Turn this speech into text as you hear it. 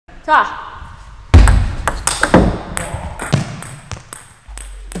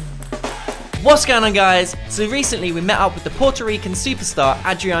What's going on, guys? So recently we met up with the Puerto Rican superstar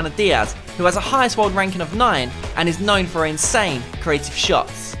Adriana Diaz, who has a highest world ranking of 9 and is known for her insane creative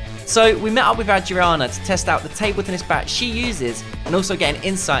shots. So we met up with Adriana to test out the table tennis bat she uses and also get an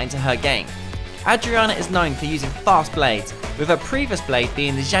insight into her game. Adriana is known for using fast blades, with her previous blade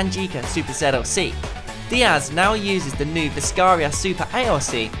being the Dignics Super ALC. Diaz now uses the new Viscaria Super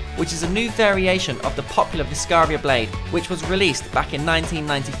ALC, which is a new variation of the popular Viscaria blade, which was released back in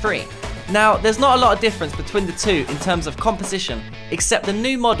 1993. Now, there's not a lot of difference between the two in terms of composition, except the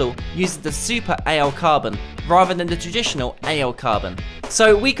new model uses the Super AL carbon rather than the traditional AL carbon.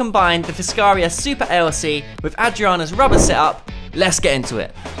 So we combined the Viscaria Super ALC with Adriana's rubber setup. Let's get into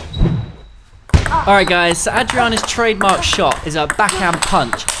it. Alright guys, so Adriana's trademark shot is a backhand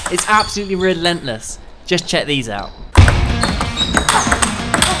punch. It's absolutely relentless. Just check these out.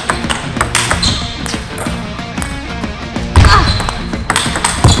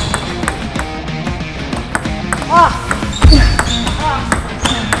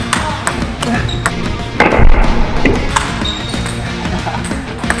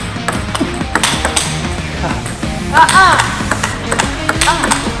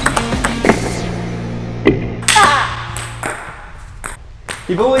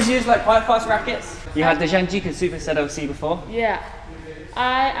 You've always used like quite fast rackets? You had the Dignics Super ALC before? Yeah,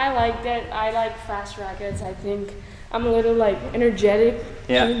 I like that. I like fast rackets. I think I'm a little like energetic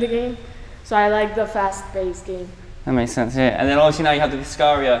in the game, so I like the fast-paced game. That makes sense, yeah. And then obviously now you have the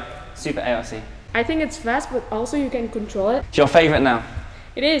Viscaria Super ALC. I think it's fast, but also you can control it. It's your favourite now?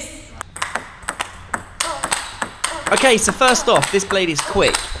 It is. Okay, so first off, this blade is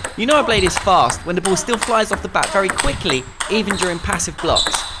quick. You know a blade is fast when the ball still flies off the bat very quickly, even during passive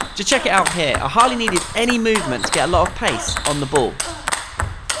blocks. Just check it out here. I hardly needed any movement to get a lot of pace on the ball.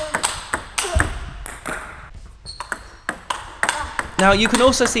 Now you can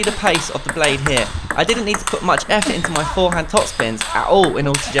also see the pace of the blade here. I didn't need to put much effort into my forehand topspins at all in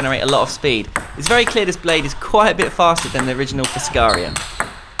order to generate a lot of speed. It's very clear this blade is quite a bit faster than the original Viscaria.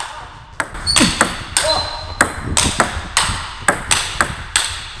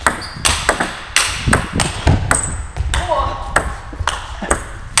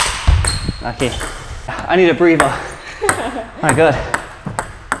 Okay, I need a breather. My God.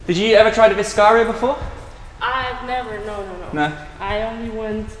 Did you ever try the Viscaria before? I've never, no. I only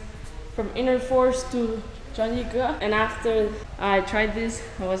went from inner force to Dignics, and after I tried this,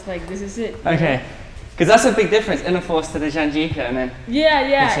 I was like, this is it. Okay, because that's a big difference, inner force to the Dignics, and then...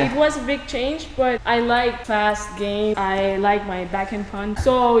 Yeah, it was a big change, but I like fast game. I like my backhand punch.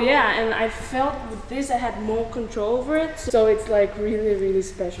 So yeah, and I felt with this I had more control over it, so it's like really, really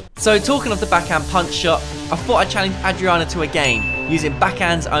special. So talking of the backhand punch shot, I thought I'd challenge Adriana to a game, using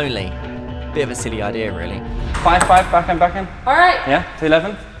backhands only. Bit of a silly idea, really. 5-5, backhand. Alright. Yeah, to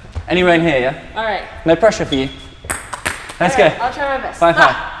 11. Anywhere in here, yeah? Alright. No pressure for you. Let's go. I'll try my best.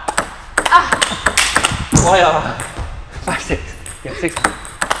 5-5. Why 5-6. Yeah, 6.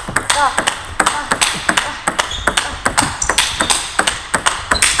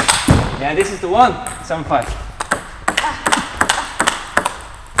 Yeah, this is the one. 7-5.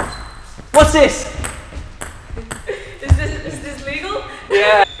 What's this? Is this legal?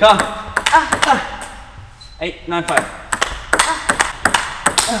 Yeah. Come. 8-9-5.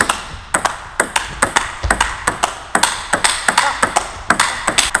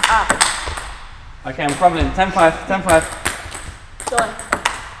 Okay, I'm problem. 10-5. 10-5. Going.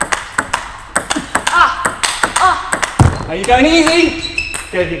 Are you going easy?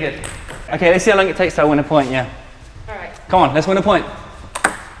 Good, good. Okay, let's see how long it takes to win a point, yeah. Alright. Come on, let's win a point.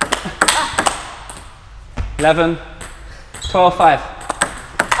 11, 12-5.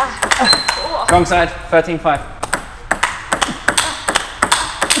 Wrong side, 13-5.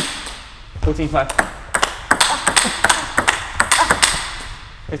 14-5.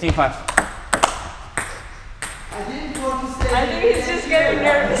 15-5. I think he's just getting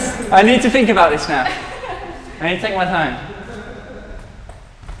nervous. I need to think about this now. I need to take my time.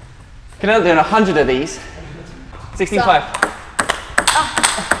 Can I do 100 of these? 16-5.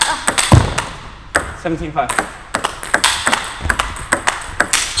 17-5.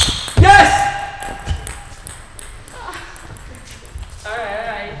 Yes!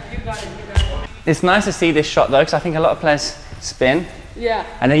 Alright, you got it. It's nice to see this shot though, because I think a lot of players spin. Yeah.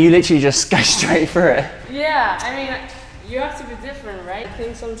 And then you literally just go straight through it. Yeah, I mean, you have to be different, right? I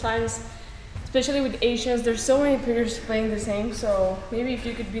think sometimes, especially with Asians, there's so many players playing the same, so maybe if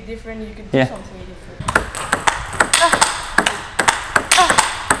you could be different, you could do something different.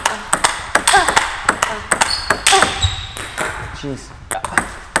 Jeez.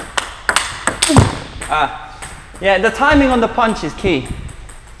 Yeah, the timing on the punch is key.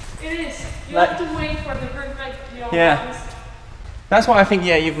 It is. You Like- have to wait for the perfect, Yeah. bounce. That's why I think,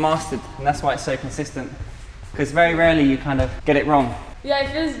 yeah, you've mastered, and that's why it's so consistent. Because very rarely you kind of get it wrong. Yeah,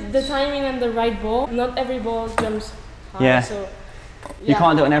 it feels the timing and the right ball. Not every ball jumps high, Yeah. so You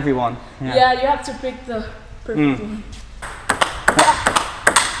can't do it on everyone. Yeah, you have to pick the perfect one.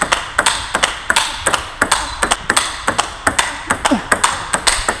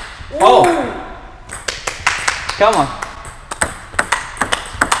 Oh! Come on.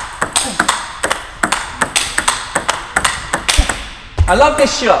 I love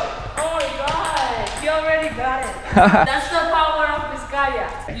this shot. Oh my god, you already got it. That's the power of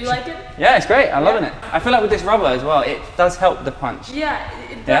Viscaria. You like it? Yeah, it's great. I'm loving it. I feel like with this rubber as well, it does help the punch. Yeah,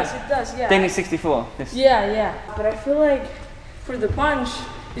 it does, it does, yeah. Dignics 64. This. Yeah. But I feel like for the punch,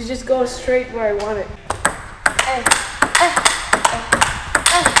 it just goes straight where I want it.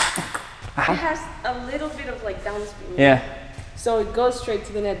 It has a little bit of like downspin. Yeah. So it goes straight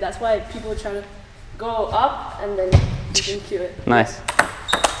to the net. That's why people try to go up and then you can cue it. Nice.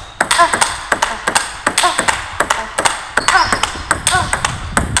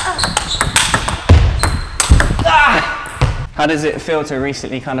 How does it feel to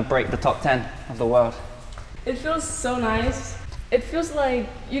recently kind of break the top 10 of the world? It feels so nice. It feels like,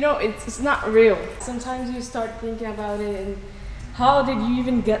 it's not real. Sometimes you start thinking about it and how did you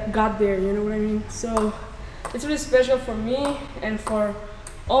even got there, you know what I mean? So it's really special for me and for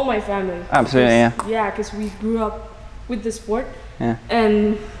all my family. Absolutely, yeah. Yeah, because we grew up with the sport. Yeah.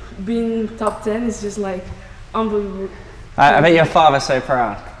 And being top 10 is just like unbelievable. I bet your father's so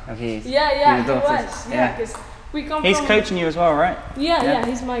proud of you. Yeah, your he daughters. was. Yeah, because we come He's from... coaching you as well, right? Yeah,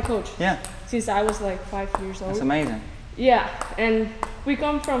 he's my coach. Yeah. Since I was like 5 years old. That's amazing. Yeah, and we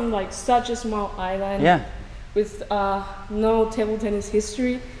come from like such a small island. Yeah. With no table tennis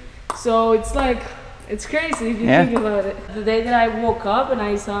history. So it's like, it's crazy if you Yeah. think about it. The day that I woke up and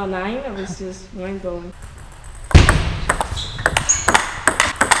I saw 9, I was just mind blowing.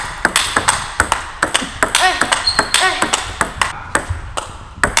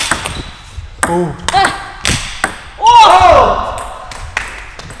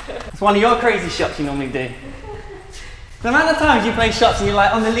 It's one of your crazy shots you normally do. The amount of times you play shots and you're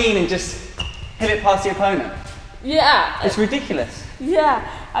like on the lean and just hit it past your opponent. Yeah. It's ridiculous. Yeah,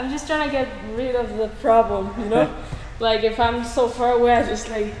 I'm just trying to get rid of the problem, Like if I'm so far away, I just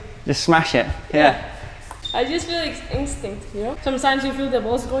like... Just smash it. Yeah. I just feel like instinct, Sometimes you feel the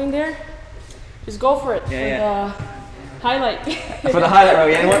ball's going there, just go for it. The highlight. For the highlight roll,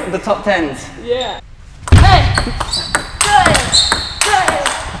 yeah, the top 10s. Yeah. Hey! Hey!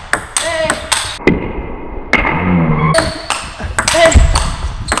 Hey!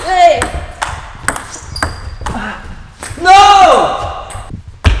 Hey! No!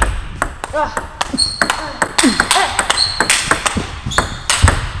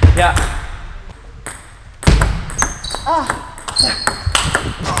 Yeah.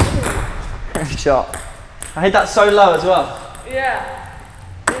 Great shot. I hit that so low as well. Yeah.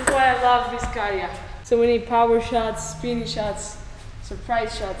 That's why I love Viscaria. So many power shots, speedy shots,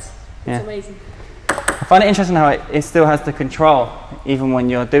 surprise shots. It's amazing. I find it interesting how it still has the control even when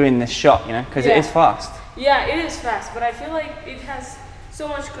you're doing this shot, because it is fast. Yeah, it is fast, but I feel like it has so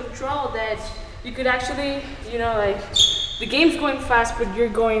much control that you could actually, like, the game's going fast, but you're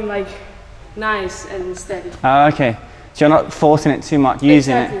going like nice and steady. Oh, okay. So you're not forcing it too much,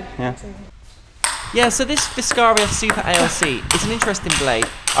 using it. Yeah. Exactly. Yeah, so this Viscaria Super ALC is an interesting blade.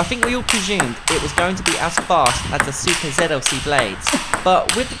 I think we all presumed it was going to be as fast as the Super ZLC blades,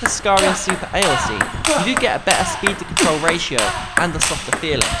 but with the Viscaria Super ALC, you do get a better speed to control ratio and a softer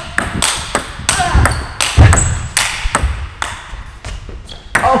feeling.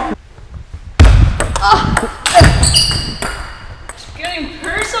 Getting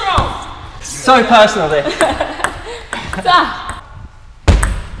personal! So personal this.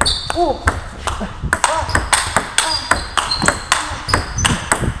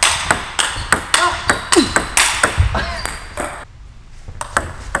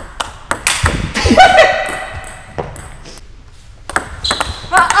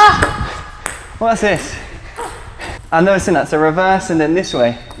 What's this? I've never seen that. So reverse and then this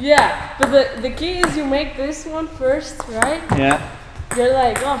way. Yeah, but the key is you make this one first, right? Yeah. You're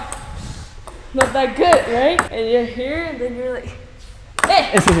like, oh, not that good, right? And you're here, and then you're like,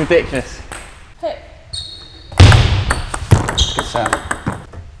 hey! This is ridiculous. Hey! Good sound.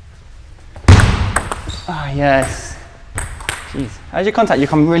 Ah, yes. Jeez. How's your contact? You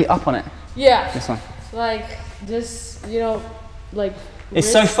come really up on it. Yeah. This one. Like, just, like... It's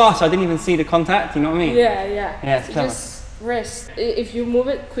wrist. so fast, I didn't even see the contact, you know what I mean? Yeah. Yeah, it's clever. Just wrist. If you move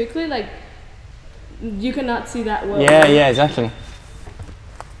it quickly, like, you cannot see that well. Yeah, yeah, exactly.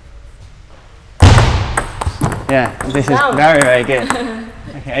 Yeah, this is very, very good.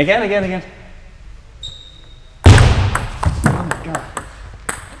 Okay, again. Oh my god.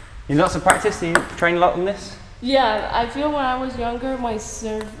 You lots of practice? Do you train a lot on this? Yeah, I feel when I was younger, my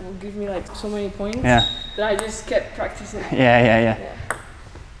serve would give me like so many points. Yeah. That I just kept practicing. Yeah.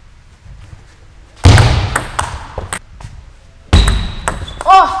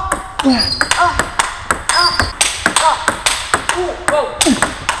 Oh! Whoa!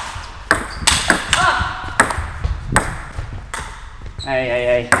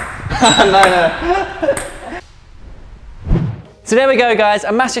 Hey. No. So there we go, guys.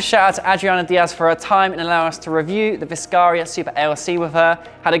 A massive shout out to Adriana Diaz for her time and allowing us to review the Viscaria Super ALC with her.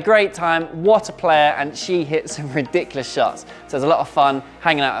 Had a great time, what a player, and she hit some ridiculous shots. So it was a lot of fun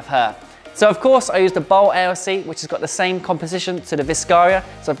hanging out with her. So of course I used the Bowl ALC, which has got the same composition to the Viscaria,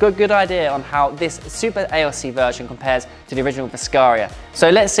 so I've got a good idea on how this Super ALC version compares to the original Viscaria. So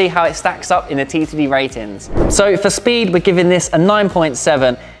let's see how it stacks up in the TTD ratings. So for speed, we're giving this a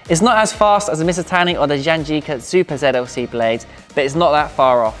 9.7. It's not as fast as the Misatani or the Janjica Super ZLC blades, but it's not that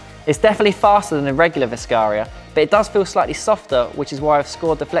far off. It's definitely faster than the regular Viscaria, but it does feel slightly softer, which is why I've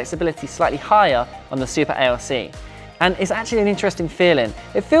scored the flexibility slightly higher on the Super ALC. And it's actually an interesting feeling.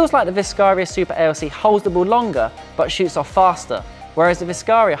 It feels like the Viscaria Super ALC holds the ball longer, but shoots off faster, whereas the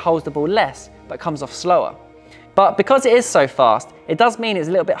Viscaria holds the ball less, but comes off slower. But because it is so fast, it does mean it's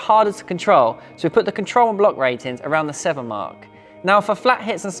a little bit harder to control, so we put the control and block ratings around the 7 mark. Now for flat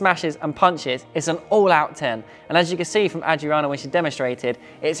hits and smashes and punches, it's an all-out 10, and as you can see from Adriana when she demonstrated,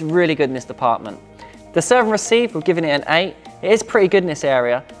 it's really good in this department. The serve and receive, we're giving it an 8. It is pretty good in this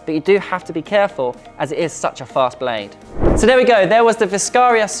area, but you do have to be careful as it is such a fast blade. So there we go, there was the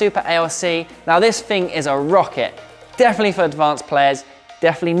Viscaria Super ALC. Now this thing is a rocket. Definitely for advanced players,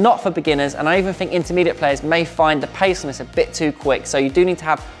 definitely not for beginners, and I even think intermediate players may find the pace on this a bit too quick, so you do need to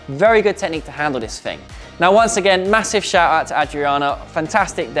have very good technique to handle this thing. Now once again, massive shout out to Adriana,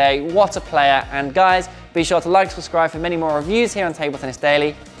 fantastic day, what a player, and guys, be sure to like, subscribe for many more reviews here on Table Tennis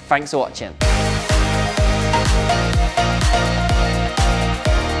Daily. Thanks for watching.